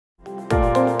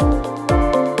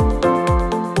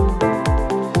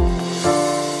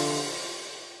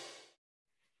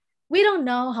don't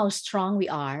know how strong we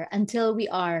are until we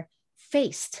are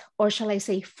faced, or shall I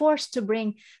say, forced to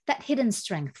bring that hidden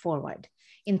strength forward.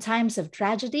 In times of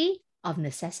tragedy, of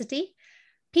necessity,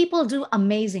 people do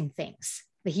amazing things.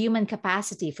 The human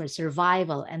capacity for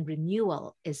survival and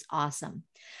renewal is awesome.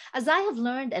 As I have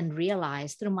learned and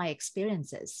realized through my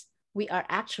experiences, we are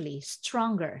actually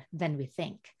stronger than we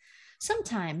think.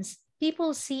 Sometimes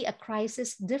people see a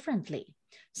crisis differently.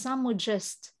 Some would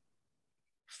just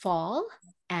fall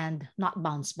and not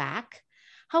bounce back.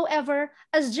 However,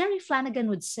 as Jerry Flanagan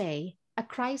would say, a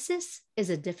crisis is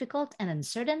a difficult and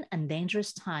uncertain and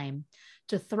dangerous time.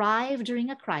 To thrive during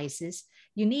a crisis,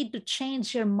 you need to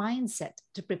change your mindset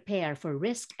to prepare for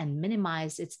risk and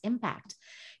minimize its impact.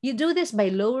 You do this by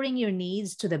lowering your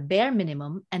needs to the bare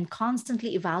minimum and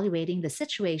constantly evaluating the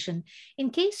situation in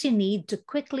case you need to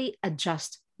quickly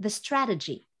adjust the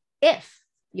strategy. If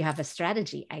you have a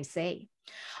strategy, I say.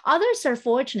 Others are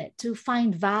fortunate to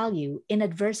find value in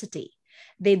adversity.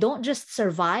 They don't just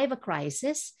survive a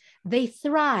crisis, they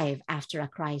thrive after a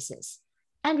crisis.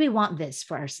 And we want this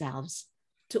for ourselves,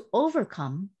 to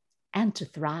overcome and to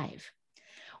thrive.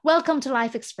 Welcome to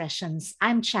Life Expressions.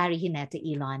 I'm Chari Hinete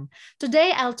Elon.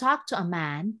 Today, I'll talk to a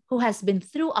man who has been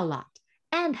through a lot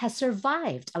and has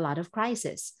survived a lot of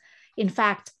crises. In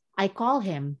fact, I call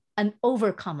him an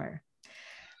overcomer.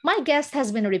 My guest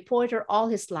has been a reporter all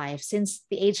his life since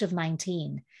the age of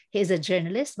 19. He is a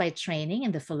journalist by training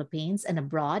in the Philippines and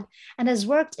abroad and has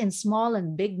worked in small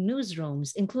and big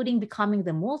newsrooms, including becoming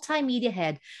the multimedia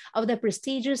head of the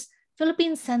prestigious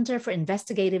Philippine Center for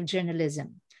Investigative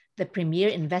Journalism, the premier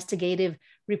investigative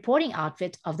reporting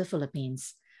outfit of the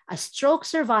Philippines. A stroke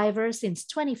survivor since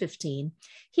 2015,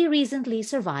 he recently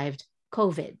survived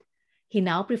COVID. He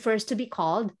now prefers to be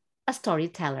called a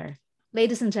storyteller.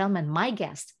 Ladies and gentlemen, my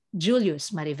guest,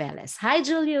 Julius Mariveles. Hi,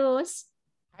 Julius.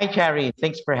 Hi, Chari.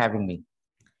 Thanks for having me.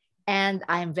 And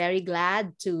I'm very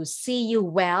glad to see you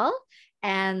well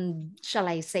and, shall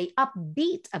I say,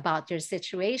 upbeat about your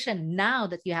situation now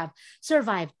that you have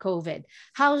survived COVID.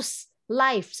 How's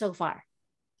life so far?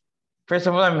 First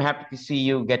of all, I'm happy to see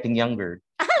you getting younger.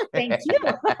 Thank you.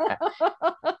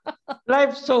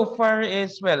 Life so far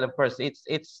is, well, of course,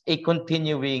 it's a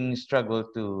continuing struggle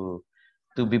to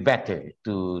be better,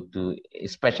 to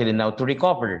especially now to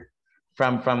recover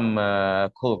from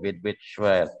COVID, which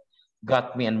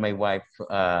got me and my wife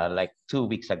like 2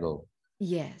 weeks ago.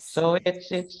 Yes. So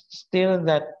it's still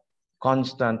that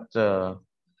constant.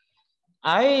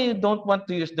 I don't want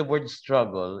to use the word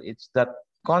struggle. It's that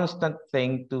constant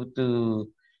thing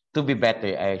to be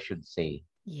better, I should say.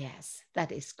 Yes,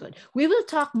 that is good. We will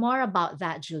talk more about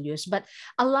that, Julius, but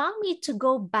allow me to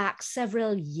go back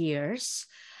several years,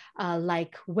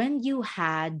 like when you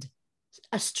had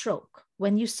a stroke,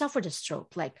 when you suffered a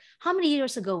stroke, like how many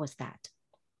years ago was that?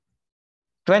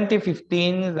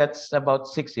 2015, that's about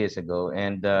 6 years ago.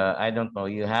 And I don't know,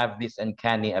 you have this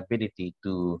uncanny ability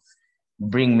to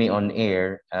bring me on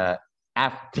air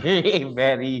after a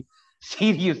very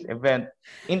serious event.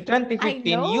 In I 2015,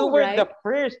 you know, were right? the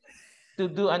first to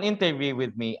do an interview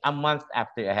with me a month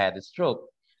after I had a stroke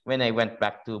when I went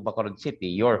back to Bacolod City,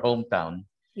 your hometown.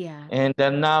 Yeah. And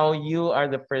now you are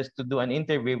the first to do an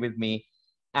interview with me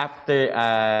after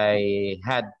I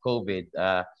had COVID.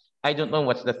 I don't know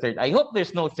what's the third. I hope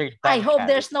there's no third I time, hope Chari.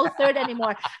 there's no third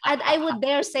anymore. And I would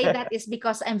dare say that is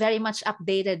because I'm very much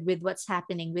updated with what's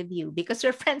happening with you because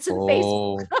we're friends on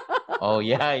Facebook. Oh, oh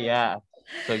yeah, yeah.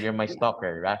 So you're my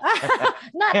stalker, right?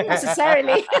 Not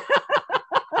necessarily.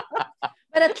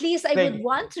 But at least I would Thank.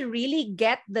 want to really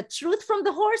get the truth from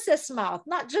the horse's mouth,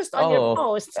 not just on your Oh,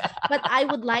 posts, but I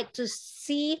would like to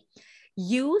see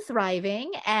you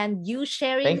thriving and you thank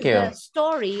sharing you. the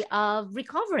story of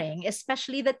recovering,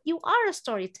 especially that you are a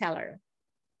storyteller.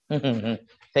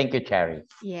 Thank you, Cherry.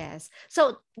 Yes.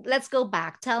 So let's go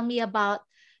back. Tell me about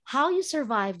how you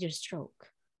survived your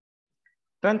stroke.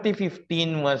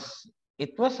 2015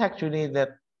 it was actually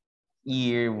that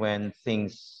year when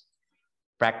things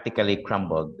practically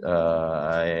crumbled.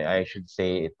 I should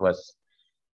say it was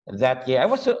that year.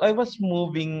 I was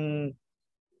moving.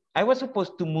 I was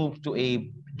supposed to move to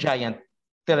a giant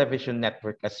television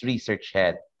network as research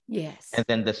head, Yes. and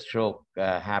then the stroke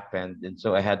happened, and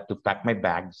so I had to pack my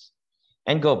bags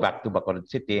and go back to Bacolod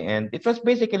City, and it was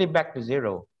basically back to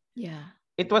zero. Yeah.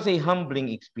 It was a humbling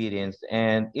experience,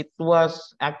 and it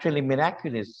was actually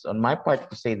miraculous on my part,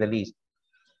 to say the least,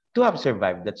 to have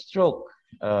survived that stroke.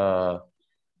 Uh,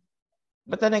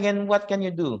 but then again, what can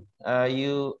you do?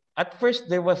 You At first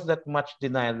there was that much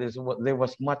denial. There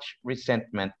was much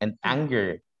resentment and Yeah. anger,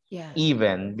 Yeah.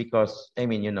 even because I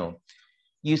mean,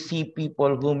 you see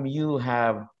people whom you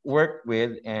have worked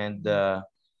with and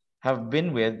have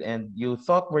been with and you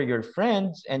thought were your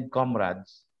friends and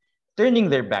comrades turning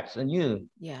their backs on you.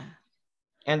 Yeah.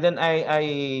 And then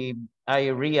I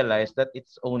realized that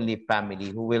it's only family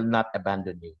who will not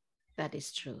abandon you. That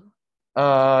is true.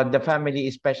 The family,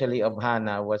 especially of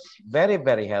Hannah, was very,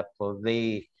 very helpful.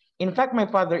 In fact, my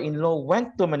father-in-law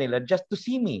went to Manila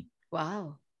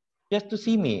Wow. just to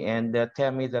see me and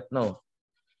tell me that no,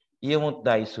 you won't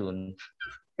die soon.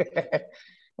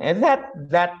 And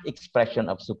that expression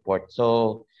of support.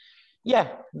 So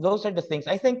yeah, those are the things.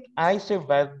 I think I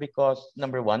survived because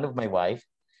number one of my wife.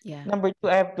 Yeah. Number two,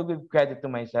 I have to give credit to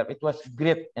myself. It was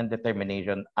grit and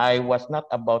determination. I was not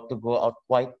about to go out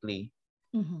quietly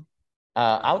Hmm.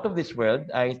 out of this world.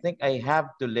 I think I have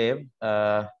to live.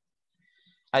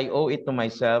 I owe it to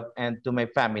myself and to my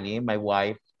family, my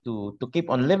wife, to keep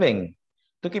on living,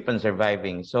 to keep on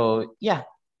surviving. So yeah,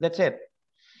 that's it.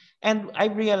 And I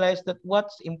realized that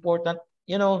what's important,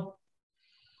 you know,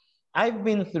 I've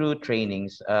been through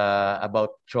trainings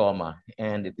about trauma,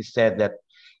 and it is said that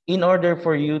in order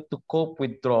for you to cope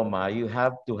with trauma, you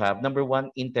have to have number one,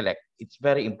 intellect. It's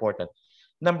very important.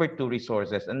 Number two,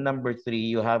 resources. And number three,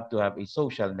 you have to have a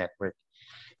social network.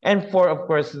 And four, of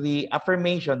course, the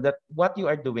affirmation that what you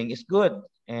are doing is good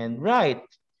and right.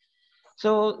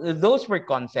 So those were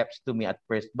concepts to me at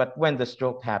first. But when the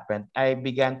stroke happened, I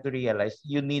began to realize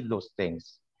you need those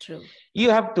things. True.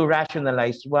 You have to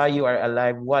rationalize why you are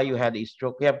alive, why you had a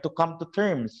stroke. You have to come to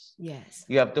terms. Yes.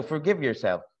 You have to forgive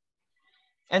yourself.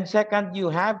 And second, you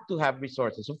have to have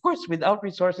resources. Of course, without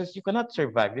resources, you cannot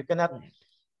survive. You cannot Correct.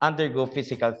 undergo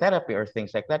physical therapy or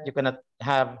things like that. You cannot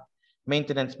have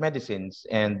maintenance medicines.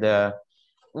 And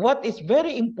what is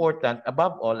very important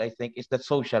above all, I think, is the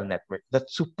social network, the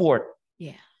support,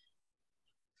 Yeah.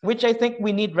 which I think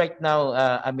we need right now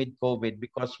amid COVID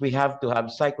because we have to have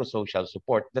psychosocial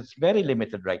support. That's very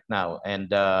limited right now. And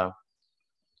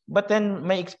but then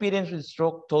my experience with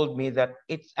stroke told me that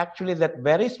it's actually that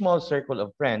very small circle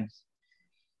of friends.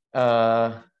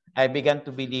 Uh, I began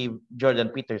to believe Jordan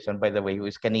Peterson, by the way, who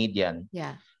is Canadian,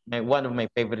 Yeah. one of my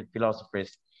favorite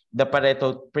philosophers, the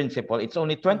Pareto principle. Yeah.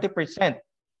 20%.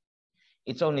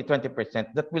 It's only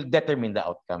 20% that will determine the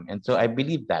outcome. And so I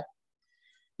believe that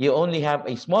you only have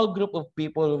a small group of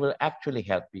people who will actually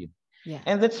help you. Yeah.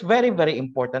 And that's very, very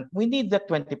important. We need that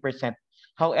 20%,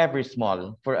 however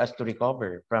small, for us to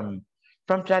recover from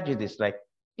tragedies like,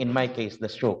 in my case, the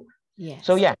stroke.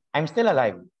 So Yes. yeah, I'm still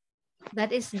alive.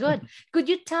 That is good. Could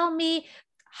you tell me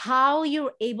how you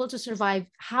were able to survive,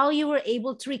 how you were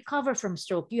able to recover from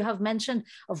stroke? You have mentioned,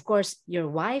 of course, your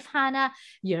wife, Hannah,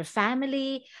 your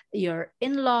family, your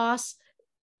in laws.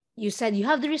 You said you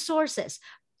have the resources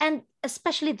and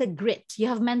especially the grit. You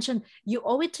have mentioned you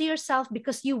owe it to yourself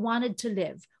because you wanted to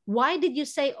live. Why did you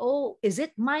say, oh, is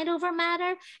it mind over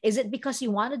matter? Is it because you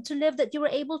wanted to live that you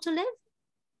were able to live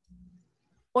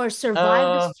or survive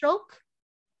the Uh, stroke?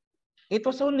 it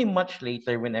was only much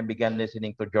later when I began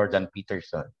listening to Jordan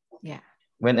Peterson, Yeah.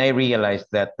 when I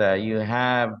realized that you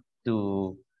have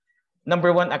to,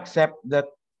 number one, accept that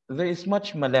there is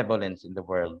much malevolence in the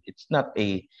world. It's not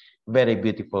a very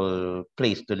beautiful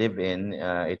place to live in.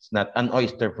 It's not an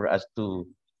oyster for us to,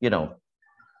 you know,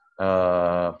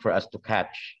 for us to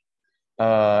catch.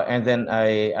 And then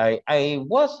I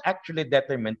was actually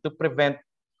determined to prevent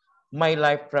my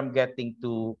life from getting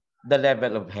to the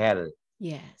level of hell,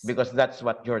 Yes. because that's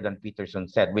what Jordan Peterson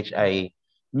said, which I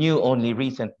knew only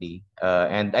recently.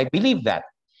 And I believe that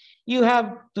you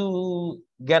have to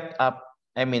get up.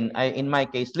 I mean, in my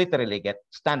case, literally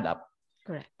stand up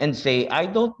Correct. and say, I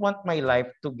don't want my life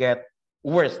to get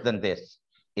worse than this.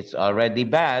 It's already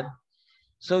bad.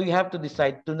 So you have to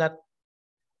decide to not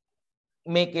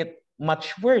make it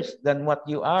much worse than what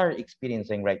you are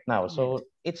experiencing right now. Yes. So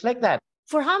it's like that.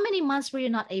 For how many months were you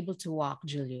not able to walk,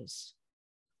 Julius?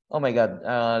 Oh my God.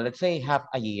 Let's say half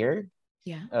a year.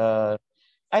 Yeah. Uh,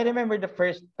 I remember the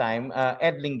first time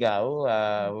Ed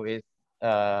Lingao, who is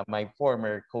my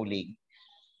former colleague,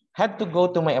 had to go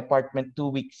to my apartment 2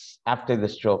 weeks after the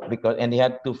stroke because and he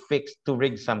had to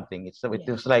rig something. So it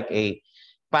was Yes. like a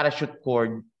parachute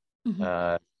cord. Mhm.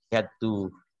 He had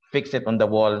to fix it on the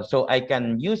wall so I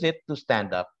can use it to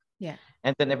stand up. Yeah.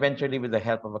 And then eventually, with the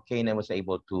help of a cane, I was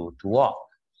able to walk.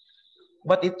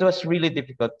 But it was really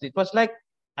difficult. It was like,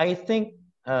 I think,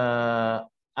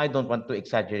 I don't want to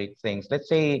exaggerate things. Let's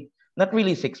say not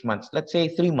really 6 months. Let's say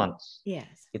 3 months.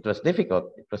 Yes. It was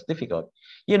difficult. It was difficult.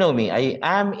 You know me. I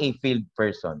am a field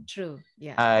person. True.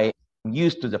 Yeah. I am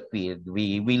used to the field.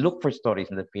 We look for stories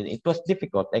in the field. It was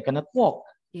difficult. I cannot walk.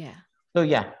 Yeah. So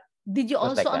yeah, Did you it was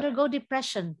also like that. undergo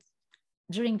depression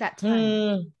during that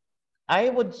time? I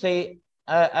would say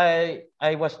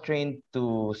I was trained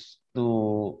to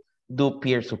do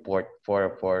peer support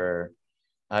for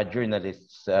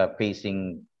journalists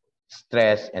facing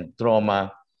stress and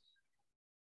trauma.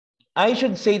 I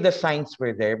should say the signs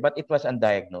were there, but it was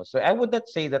undiagnosed. So I would not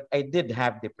say that I did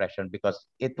have depression because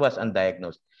it was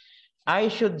undiagnosed. I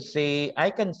can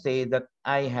say that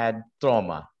I had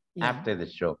trauma Yeah. after the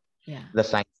stroke. Yeah. The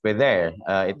signs were there.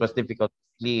 It was difficult to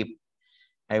sleep.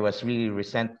 I was really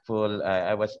resentful.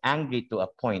 I was angry to a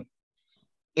point,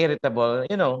 irritable,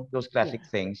 those classic Yeah.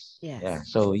 things. Yeah.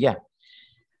 Yes. So yeah,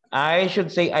 I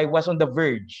should say I was on the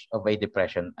verge of a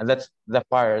depression, and that's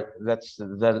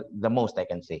the most I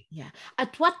can say. Yeah.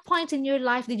 At what point in your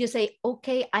life did you say,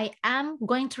 okay, I am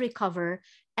going to recover?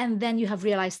 And then you have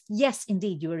realized, yes,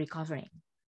 indeed, you were recovering.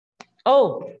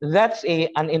 Oh, that's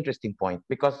an interesting point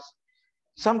because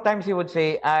sometimes you would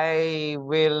say I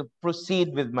will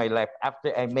proceed with my life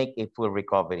after I make a full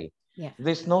recovery. Yeah.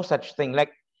 There's no such thing.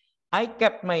 Like I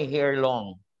kept my hair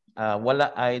long.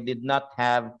 I did not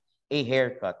have a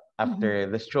haircut after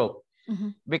the stroke Mm-hmm.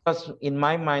 because in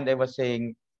my mind I was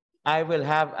saying I will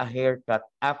have a haircut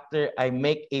after I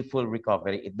make a full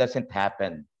recovery. It doesn't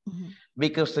happen Mm-hmm.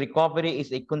 because recovery is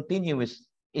a continuing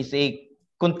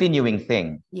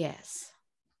thing. Yes.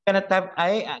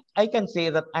 I can say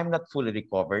that I'm not fully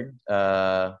recovered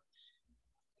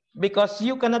because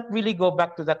you cannot really go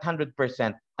back to that 100%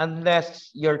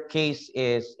 unless your case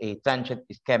is a transient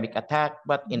ischemic attack.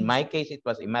 But in Mm-hmm. my case, it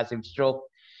was a massive stroke.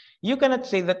 You cannot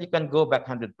say that you can go back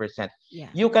 100%. Yeah.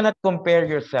 You cannot compare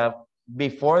yourself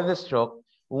before the stroke.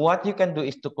 What you can do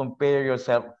is to compare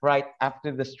yourself right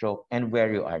after the stroke and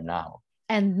where you are now.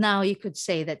 And now you could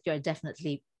say that you're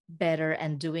definitely better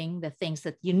and doing the things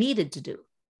that you needed to do.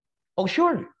 Oh,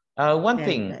 sure. One Very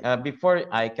thing, good. before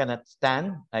I cannot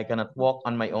stand, I cannot walk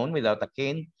on my own without a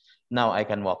cane. Now I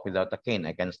can walk without a cane.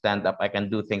 I can stand up. I can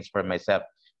do things for myself.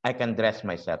 I can dress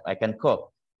myself. I can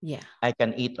cook. Yeah. I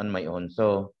can eat on my own.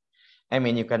 So, I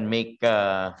mean, you can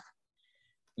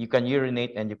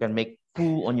urinate and you can make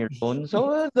poo on your own.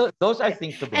 So those are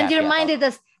things to be And your happy mind about.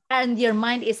 is and your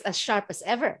mind is as sharp as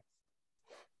ever,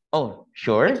 Oh,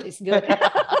 sure. which is good.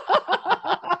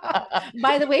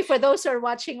 By the way, for those who are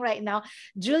watching right now,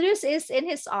 Julius is in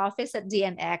his office at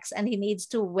DNX and he needs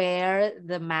to wear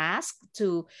the mask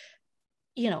to,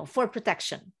 for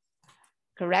protection,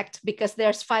 correct? Because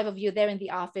there's 5 of you there in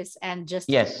the office and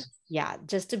Yes.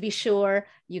 just to be sure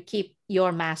you keep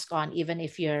your mask on even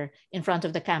if you're in front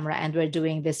of the camera and we're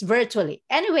doing this virtually.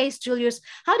 Anyways, Julius,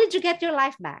 how did you get your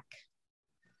life back?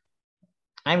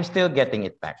 I'm still getting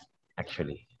it back,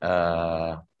 actually.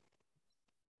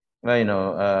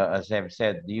 Well, as I've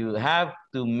said, you have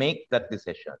to make that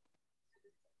decision.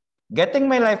 Getting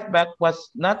my life back was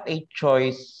not a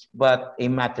choice, but a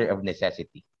matter of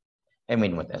necessity. I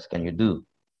mean, what else can you do?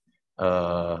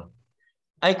 Uh,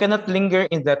 I cannot linger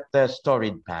in that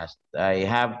storied past. I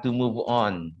have to move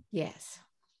on. Yes.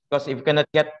 Because if you cannot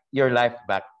get your life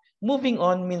back, moving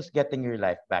on means getting your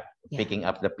life back, Yeah. picking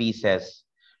up the pieces,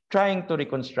 trying to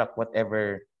reconstruct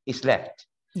whatever is left,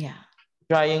 Yeah.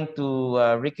 trying to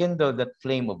rekindle that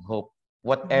flame of hope,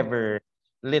 whatever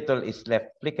little is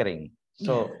left flickering.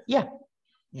 So yeah,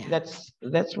 Yeah. that's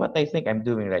what I think I'm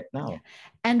doing right Yeah. now.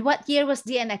 And what year was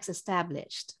DNX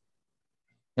established?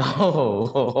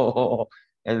 Oh,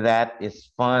 that is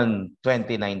fun.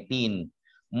 2019,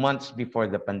 months before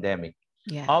the pandemic.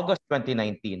 Yeah. August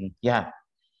 2019. Yeah.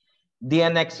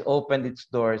 DNX opened its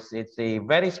doors. It's a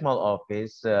very small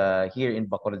office here in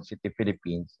Bacolod City,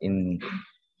 Philippines in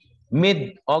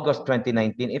mid-August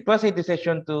 2019. It was a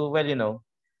decision to,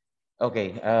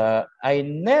 okay, I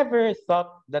never thought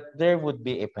that there would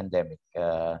be a pandemic.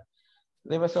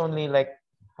 There was only like,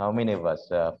 how many of us?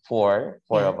 Four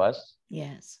of us.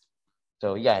 Yes.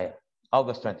 So yeah,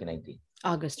 August 2019.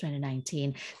 August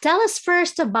 2019. Tell us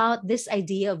first about this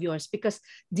idea of yours because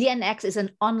DNX is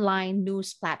an online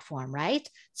news platform, right?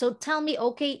 So tell me,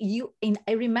 okay,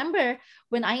 I remember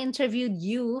when I interviewed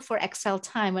you for Excel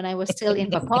Time when I was still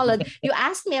in Bacolod, you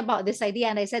asked me about this idea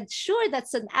and I said, sure,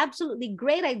 that's an absolutely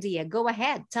great idea. Go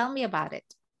ahead. Tell me about it.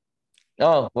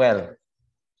 Oh, well,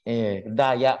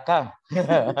 daya ka.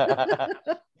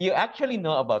 You actually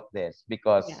know about this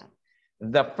because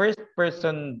the first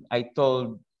person I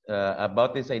told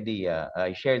about this idea,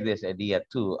 I shared this idea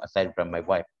too, aside from my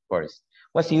wife, of course,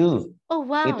 was you. Oh,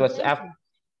 wow. It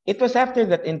was after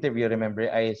that interview. Remember,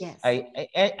 Yes. I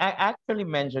actually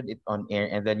mentioned it on air,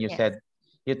 and then Yes.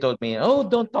 you told me, "Oh,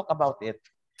 don't talk about it.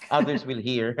 Others will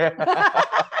hear."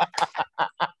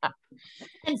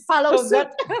 And follow So suit.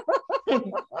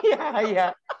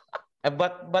 yeah.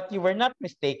 But you were not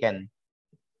mistaken.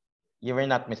 You were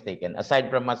not mistaken. Aside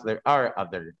from us, there are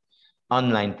other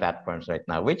online platforms right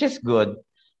now, which is good.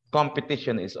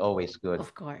 competition is always good.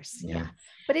 Of course. Yeah. Yeah.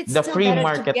 But it's The still free better to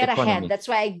market get ahead. economy. That's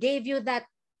why I gave you that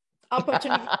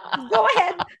opportunity. Go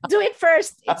ahead, do it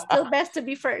first. It's still best to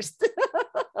be first.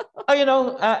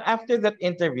 Oh, after that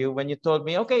interview, when you told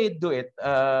me, okay, do it,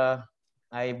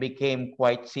 I became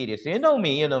quite serious. You know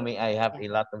me, I have Yeah. a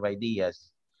lot of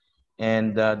ideas.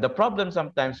 And the problem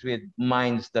sometimes with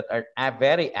minds that are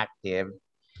very active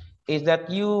is that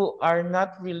you are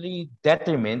not really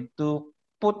determined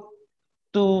put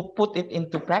to put it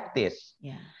into practice.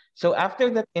 Yeah. So after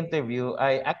that interview,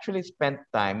 I actually spent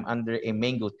time under a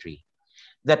mango tree.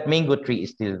 That mango tree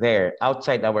is still there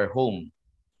outside our home.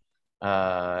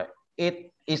 Uh,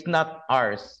 it is not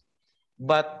ours,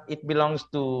 but it belongs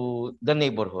to the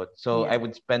neighborhood. So Yeah. I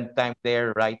would spend time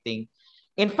there writing.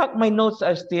 In fact, my notes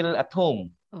are still at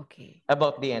home Okay.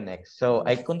 about the NX. So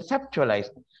I Yes.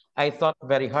 conceptualized. I thought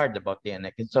very hard about the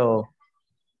NX. And so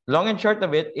long and short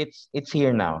of it, it's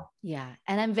here now. Yeah.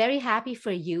 And I'm very happy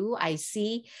for you. I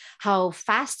see how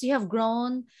fast you have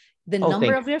grown, the Oh, number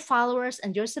thank of your followers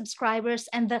and your subscribers,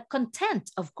 and the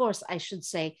content, of course, I should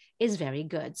say, is very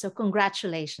good. So,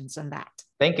 congratulations on that.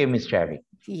 thank you, Miss Cherry.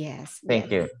 Yes.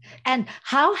 Thank Yes. you. And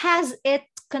how has it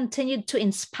continued to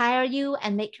inspire you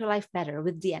and make your life better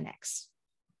with DNX?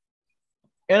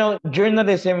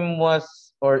 Journalism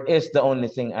was or is the only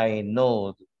thing I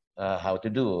know how to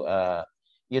do.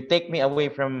 You take me away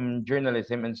from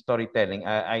journalism and storytelling,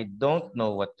 I don't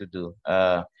know what to do.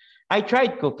 I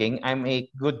tried cooking. I'm a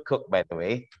good cook, by the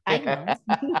way. I know.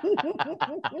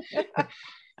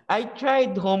 I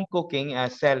tried home cooking,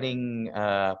 selling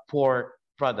pork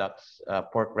products,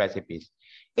 pork recipes.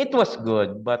 It was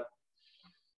good, but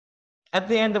at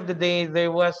the end of the day,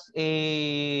 there was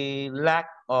a lack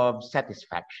of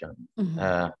satisfaction. Mhm.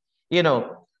 Uh, you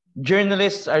know,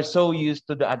 Journalists are so used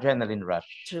to the adrenaline rush.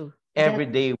 True. Every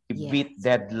That, day we beat yes.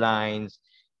 deadlines.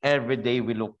 Every day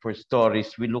we look for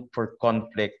stories. We look for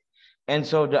conflict. And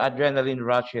so the adrenaline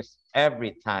rushes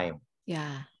every time.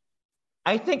 Yeah.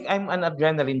 I think I'm an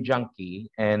adrenaline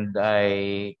junkie and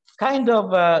I kind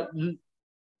of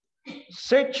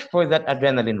search for that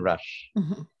adrenaline rush.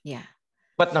 Mhm. Yeah.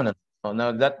 But no.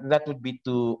 That would be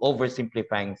too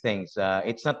oversimplifying things.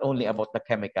 It's not only about the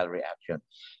chemical reaction;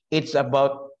 it's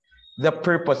about the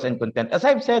purpose and content. As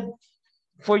I've said,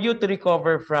 for you to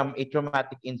recover from a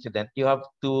traumatic incident, you have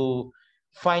to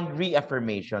find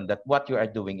reaffirmation that what you are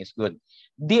doing is good.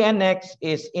 DNX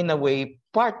is, in a way,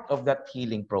 part of that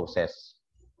healing process,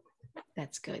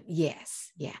 That's good.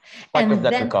 Yes. Yeah. part of And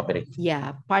that then, recovery.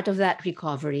 yeah, part of that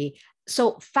recovery.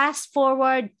 So, fast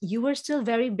forward, you were still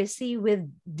very busy with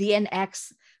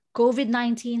DNX.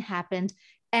 COVID-19 happened.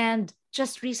 And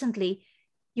just recently,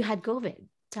 you had COVID.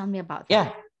 Tell me about that. Yeah,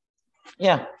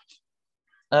 yeah.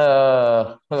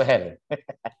 Well,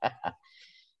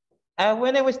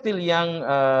 when I was still young,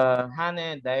 Hannah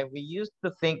and I, we used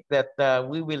to think that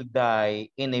we will die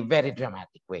in a very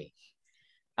dramatic way.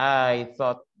 I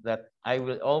thought that I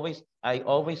always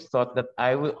thought that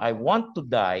I want to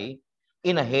die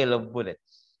in a hail of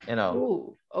bullets,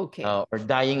 Oh, okay. or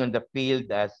dying on the field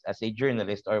as a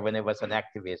journalist, or when I was an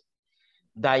activist,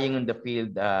 dying on the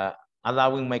field,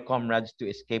 allowing my comrades to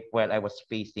escape while I was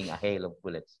facing a hail of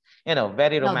bullets.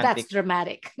 Very Now that's romantic,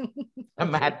 dramatic.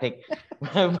 Okay.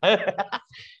 dramatic.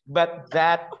 But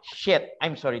that shit,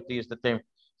 I'm sorry to use the term,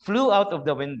 flew out of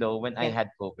the window when I Yeah. had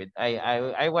COVID.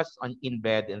 I was in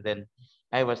bed and then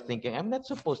I was thinking, I'm not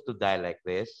supposed to die like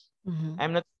this. Mhm.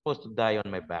 I'm not supposed to die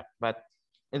on my back. But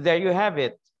there you have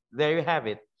it. There you have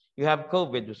it. You have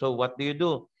COVID. So what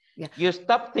do? Yeah. You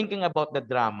stop thinking about the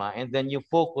drama and then you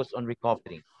focus on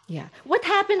recovering. Yeah. What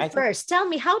happened I think first? Tell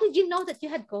me, how did you know that you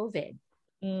had COVID?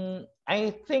 I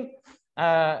think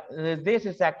this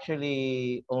is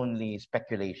actually only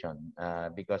speculation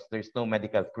because there's no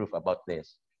medical proof about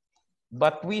this.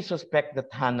 But we suspect that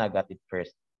Hannah got it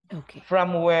first. Okay.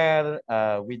 From where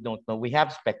we don't know, we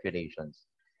have speculations.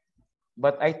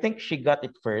 But I think she got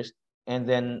it first, and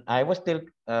then I was still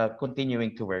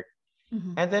continuing to work.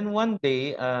 Mhm. And then one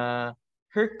day,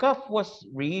 her cough was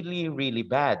really, really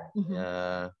bad. Mhm.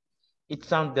 Uh, it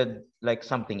sounded like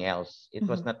something else. It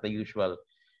was Mhm. not the usual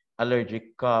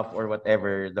allergic cough or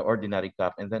whatever, the ordinary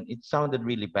cough. And then it sounded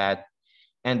really bad.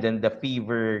 And then the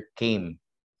fever came,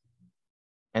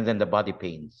 and then the body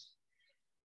pains.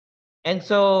 And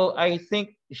so I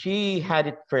think she had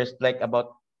it first, like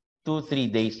about 2, 3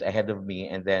 days ahead of me.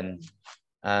 And then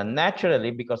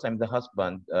naturally, because I'm the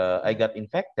husband, I got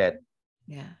infected.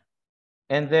 Yeah.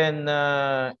 And then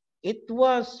it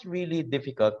was really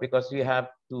difficult because you have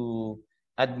to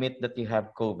admit that you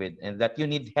have COVID and that you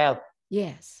need help.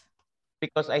 Yes.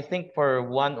 Because I think for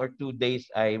 1 or 2 days,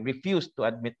 I refused to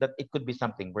admit that it could be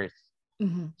something worse.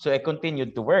 Mm-hmm. So I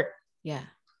continued to work, Yeah.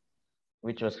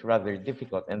 which was rather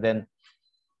difficult. And then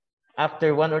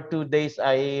after 1 or 2 days,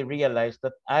 I realized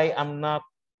that I am not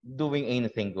doing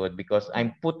anything good because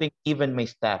I'm putting even my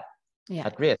staff Yeah.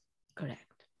 at risk. Correct.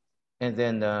 And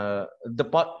then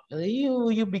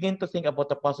you begin to think about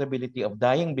the possibility of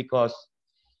dying because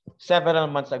several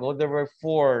months ago there were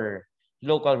 4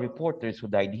 local reporters who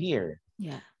died here.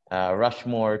 Yeah.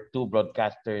 Rushmore, 2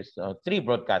 broadcasters, 3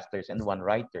 broadcasters, and 1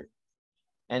 writer.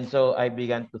 And so I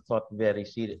began to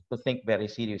think very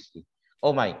seriously.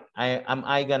 Oh my, am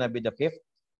I gonna be the fifth?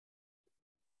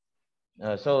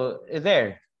 So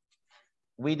there,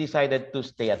 we decided to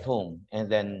stay at home and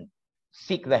then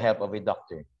seek the help of a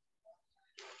doctor.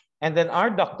 And then our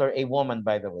doctor, a woman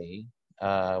by the way,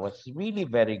 was really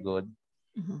very good.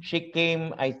 Mm-hmm. She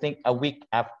came, I think, a week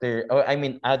after, or I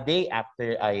mean, a day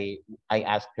after I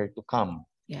asked her to come.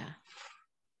 Yeah.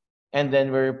 And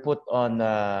then we were put on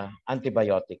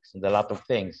antibiotics and a lot of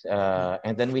things.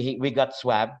 And then we got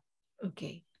swabbed.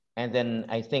 Okay. And then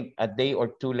I think a day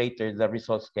or 2 later, the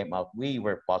results came out. We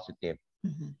were positive.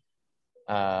 Mm-hmm.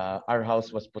 Our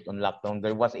house was put on lockdown.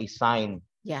 There was a sign.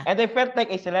 Yeah. And I felt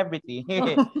like a celebrity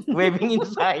waving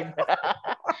inside.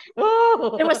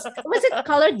 There was it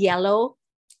colored yellow?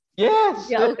 Yes.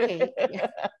 Yeah, okay.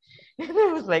 Yeah. And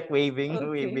I was like waving, Okay.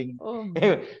 waving. Oh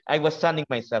my. I was sunning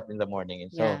myself in the morning.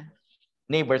 And so Yeah.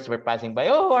 neighbors were passing by.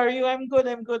 Oh, how are you? I'm good.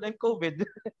 I'm good. I'm COVID.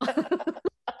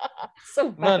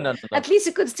 So No, bad. no, no, no. At least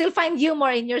you could still find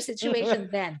humor in your situation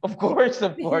then. Of course,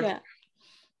 of course. Yeah.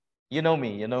 You know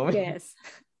me, you know me. Yes.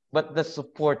 But the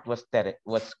support was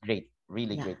great,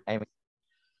 really Yeah. great. I mean,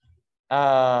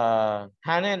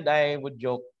 Hannah and I would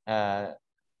joke.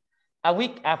 A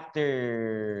week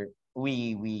after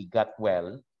we got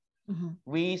well, Mhm.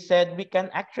 we said we can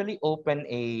actually open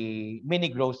a mini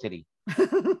grocery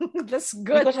That's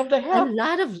good. because of the A help.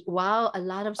 lot of wow, a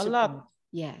lot of A support. lot.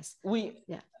 Yes. We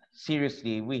Yeah.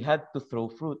 seriously, we had to throw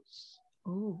fruits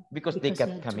Oh, because they because you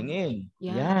kept had too coming much. in.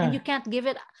 Yeah. And you Yeah. can't give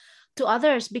it to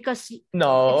others because it's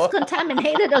No.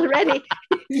 contaminated already.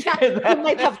 Yeah, you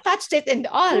might have touched it and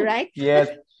all, right?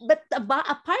 Yes. But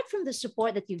apart from the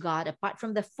support that you got, apart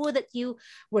from the food that you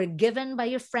were given by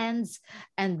your friends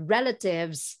and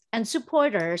relatives and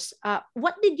supporters,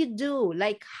 what did you do?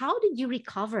 Like, how did you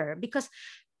recover? Because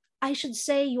I should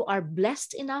say you are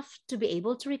blessed enough to be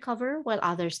able to recover while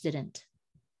others didn't.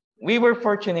 We were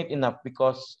fortunate enough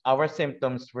because our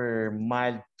symptoms were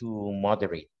mild to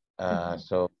moderate. Mhm.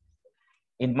 So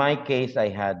in my case, I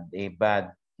had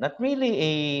not really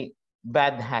a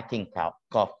bad hacking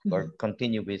cough or Mhm.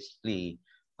 continuously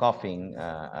coughing,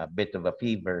 a bit of a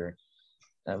fever,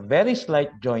 very slight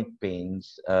joint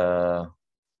pains.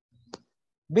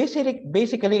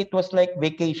 Basically, it was like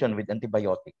vacation with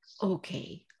antibiotics.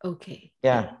 Okay. Okay.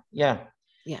 Yeah. Yeah, yeah.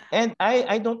 Yeah. And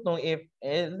I don't know if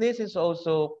this is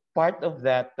also part of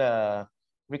that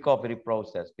recovery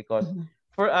process because Mhm.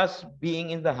 for us being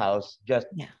in the house just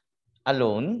Yeah.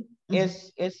 alone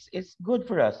Mhm. is good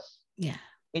for us. Yeah.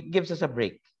 It gives us a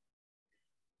break.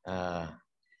 Uh,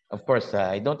 of course,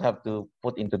 I don't have to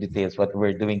put into details what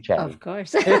we're doing, Of Cherry.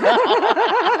 course.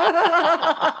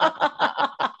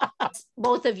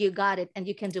 Both of you got it and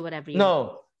you can do whatever you want.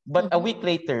 No, but a Mhm. week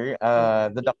later,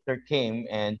 Okay. the doctor came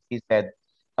and she said,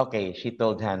 okay, she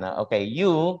told Hannah, okay,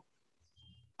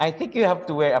 I think you have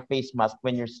to wear a face mask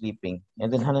when you're sleeping.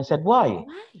 And then Hannah said, why? Why?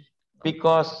 Okay.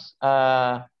 Because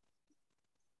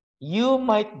you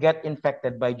might get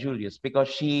infected by Julius because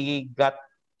she got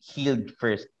healed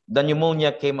first. The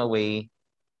pneumonia came away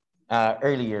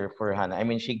earlier for Hannah. I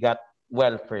mean, she got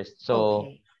well first. So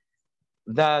Okay.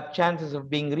 the chances of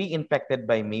being reinfected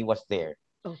by me was there.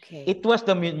 Okay. It was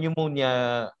the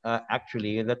pneumonia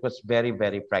actually that was very,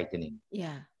 very frightening.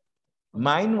 Yeah. Okay.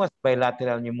 Mine was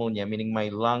bilateral pneumonia, meaning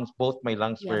both my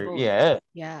lungs Yeah, were, both. yeah,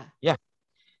 Yeah. yeah.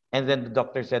 And then the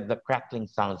doctor said the crackling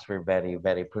sounds were very,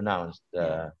 very pronounced,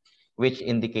 Yeah. which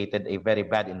indicated a very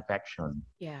bad infection.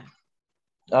 Yeah.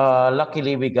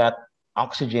 Luckily, we got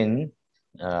oxygen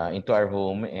into our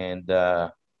home, and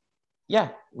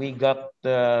yeah,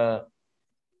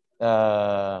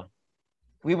 uh,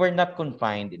 we were not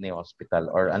confined in a hospital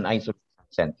or an Yeah. isolation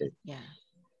center, Yeah.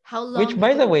 How which, long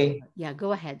by did you the way, recover? Yeah,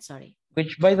 go ahead. Sorry.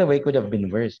 could have been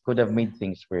worse, could have Yeah. made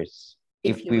things worse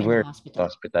if If you we were in a were in the hospital.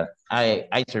 hospital.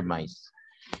 I surmise.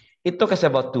 It took us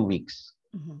about 2 weeks.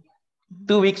 Mm-hmm. Mm-hmm.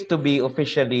 2 weeks to be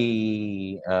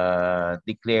officially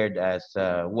declared as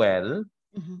well,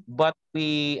 Mm-hmm. but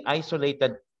we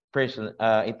isolated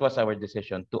it was our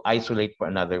decision to isolate for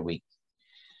another week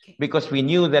Okay. because we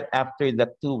knew that after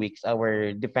the 2 weeks,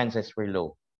 our defenses were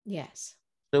low. Yes.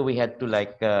 So we had to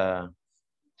like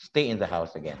stay in the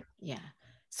house again. Yeah.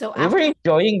 So We were after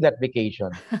enjoying that vacation.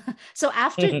 so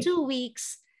after 2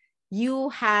 weeks, you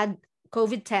had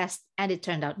COVID test and it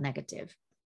turned out negative.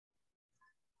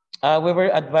 We were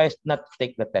advised not to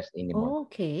take the test anymore.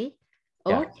 Okay.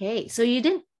 Yeah, Okay. So you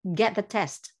didn't get the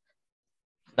test.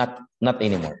 not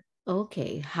anymore.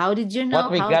 Okay. How did you What know?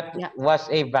 we How? got Yeah. was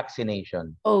a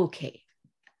vaccination. Okay.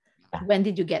 Yeah. When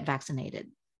did you get vaccinated?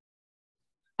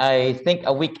 I think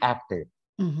a week after.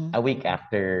 Mm-hmm. A week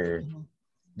after Mm-hmm.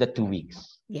 the 2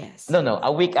 weeks. Yes. No,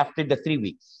 a week after the 3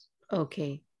 weeks.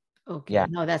 Okay. Okay. Yeah.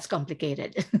 No, that's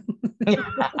complicated.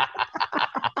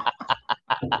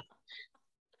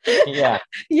 Yeah.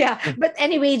 Yeah. But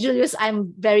anyway, Julius,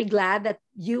 I'm very glad that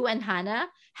you and Hannah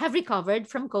have recovered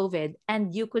from COVID.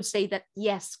 And you could say that,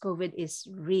 yes, COVID is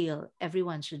real.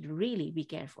 Everyone should really be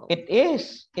careful. It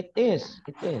is. It is.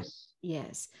 It is.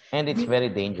 Yes. And it's You, very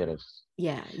dangerous.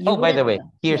 yeah. You Oh, by the wouldn't.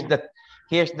 way, Yeah.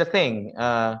 here's the thing.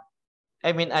 I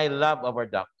mean, I love our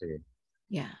doctor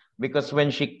Yeah. because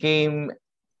when she came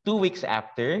 2 weeks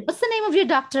after, What's the name of your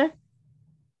doctor?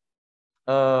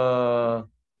 uh,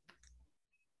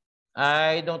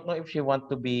 I don't know if she wants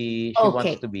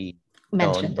Okay. to be known,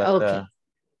 Mentioned. but Okay.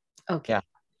 Okay. yeah.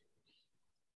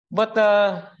 But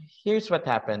here's what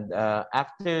happened.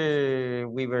 After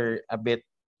we were a bit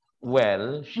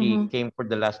well, she Mm-hmm. came for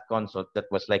the last consult that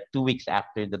was like 2 weeks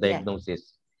after the Yeah.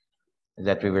 diagnosis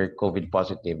that we were COVID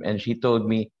positive. And she told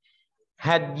me,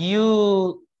 had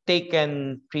you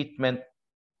taken treatment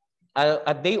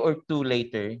a day or two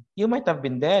later, you might have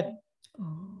been dead.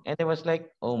 Oh. And I was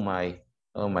like, oh my,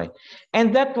 oh my.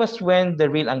 And that was when the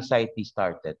real anxiety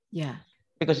started. Yeah.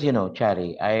 Because,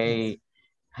 Chari, Yes.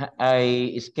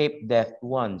 I escaped death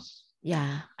once.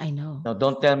 Yeah. I know. Now,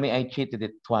 don't tell me I cheated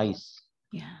it twice.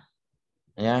 Yeah.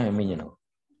 Yeah, I mean,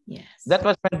 Yes. that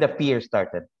was when the fear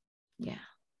started. Yeah.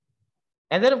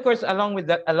 And then, of course, along with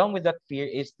that fear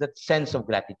is that sense of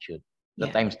gratitude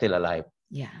that Yeah. I'm still alive.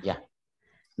 Yeah. Yeah.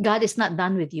 God is not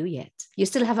done with you yet. You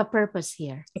still have a purpose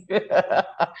here.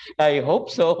 I hope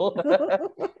so.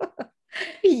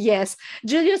 Yes.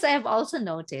 Julius, I have also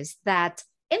noticed that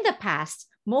in the past,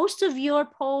 most of your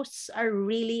posts are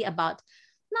really about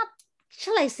not,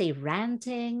 shall I say,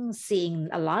 ranting, seeing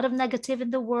a lot of negative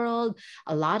in the world,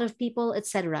 a lot of people,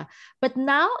 etc. But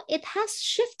now it has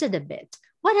shifted a bit.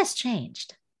 What has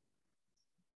changed?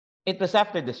 It was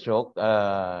after the stroke,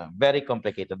 very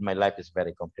complicated. My life is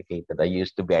very complicated. I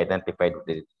used to be identified with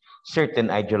a certain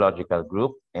ideological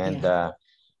group. And Yeah.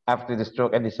 after the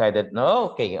stroke, I decided, no,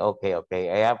 okay.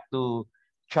 I have to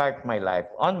chart my life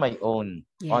on my own,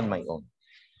 Yeah.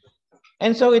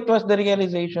 And so it was the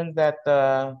realization that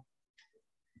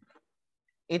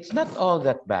it's not all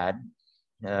that bad.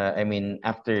 I mean,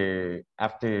 after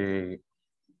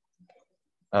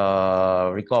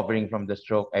recovering from the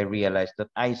stroke, I realized that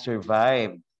I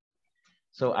survived.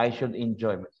 So I should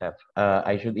enjoy myself.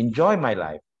 I should enjoy my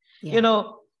life. You Yeah.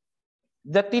 know,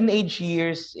 the teenage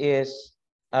years is,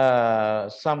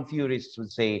 some theorists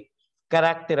would say,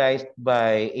 characterized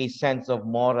by a sense of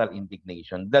moral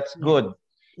indignation. That's Yeah. good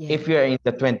Yeah. if you're in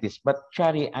the 20s. But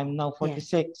Chari, I'm now Yes.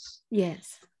 46.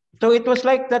 Yes. So it was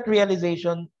like that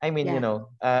realization. I mean, Yeah.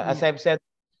 as Yeah. I've said,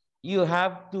 you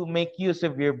have to make use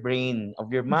of your brain,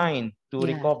 of your Mhm. mind to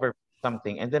Yeah. recover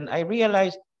something. And then I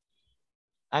realized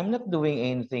I'm not doing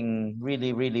anything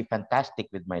really, really fantastic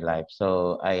with my life.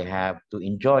 So I have to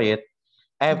enjoy it.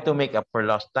 I have to Mhm. make up for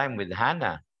lost time with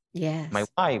Hannah, my Yes.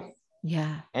 wife.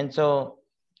 Yeah. And so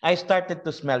I started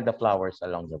to smell the flowers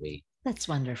along the way. That's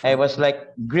I wonderful. was like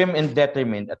grim and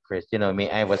determined at first. You know me,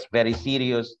 I was very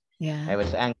serious. I Yeah.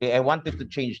 was angry. I wanted to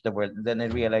change the world. And then I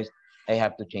realized I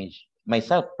have to change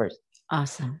myself first.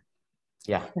 Awesome.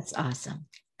 Yeah. That's awesome.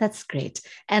 That's great.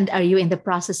 And are you in the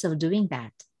process of doing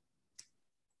that?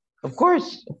 Of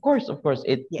course, of course, of course.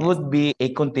 It Yes. would be a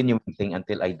continuing thing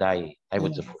until I die, I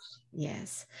would Yes. suppose. Yes.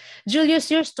 Julius,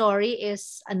 your story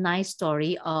is a nice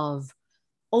story of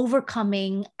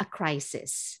overcoming a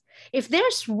crisis. If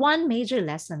there's one major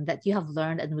lesson that you have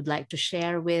learned and would like to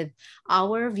share with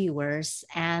our viewers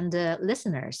and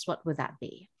listeners, what would that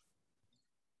be?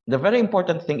 The very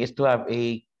important thing is to have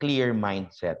a clear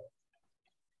mindset.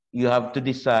 You have to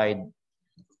decide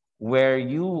where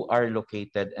you are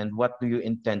located and what do you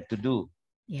intend to do.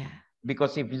 Yeah,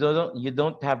 Because if you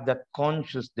don't have that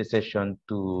conscious decision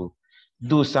to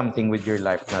do something with your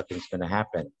life, nothing's gonna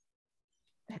happen.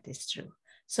 that is true.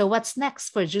 So, what's next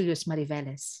for Julius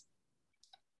Mariveles?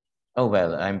 Oh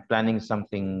well, I'm planning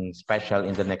something special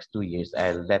in the next 2 years.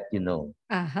 I'll let you know.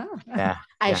 Uh-huh. Yeah,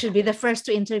 I yeah. should be the first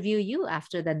to interview you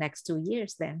after the next 2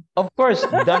 years then. Of course,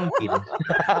 done deal.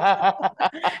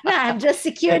 No, I've just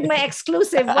secured my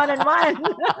exclusive one-on-one.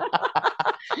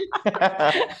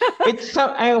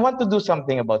 I want to do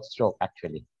something about stroke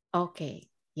actually. Okay.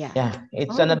 Yeah. Yeah,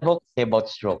 it's an Oh, advocacy about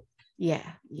stroke. yeah.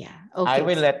 Yeah. I Okay.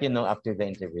 will let you know after the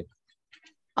interview.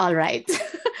 All right.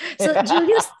 So,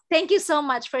 Julius, thank you so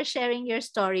much for sharing your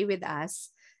story with us.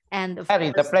 And of Harry,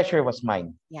 the course, pleasure was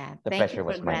mine. yeah, The thank you pleasure for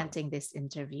was mine. granting this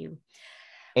interview.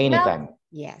 Well, Anytime.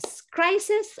 yes,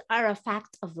 crises are a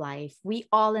fact of life. We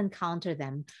all encounter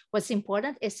them. What's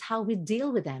important is how we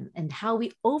deal with them and how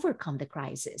we overcome the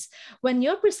crisis. When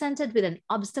you're presented with an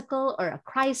obstacle or a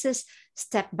crisis,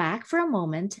 step back for a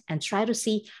moment and try to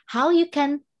see how you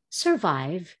can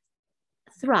survive,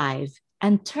 thrive,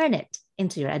 and turn it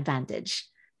into your advantage.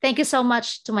 Thank you so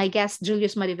much to my guest,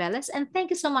 Julius Mariveles, and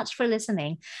thank you so much for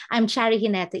listening. I'm Chari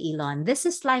Hineta Elon. This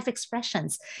is Life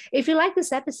Expressions. If you like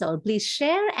this episode, please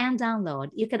share and download.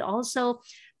 You can also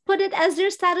put it as your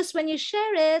status when you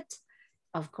share it.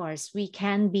 Of course, we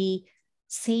can be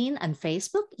seen on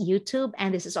Facebook, YouTube,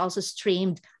 and this is also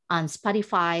streamed on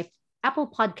Spotify, Apple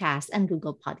Podcasts, and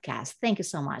Google Podcasts. Thank you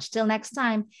so much. Till next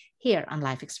time, here on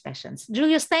Life Expressions.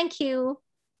 Julius, thank you.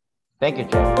 Thank you,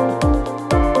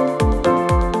 Jen.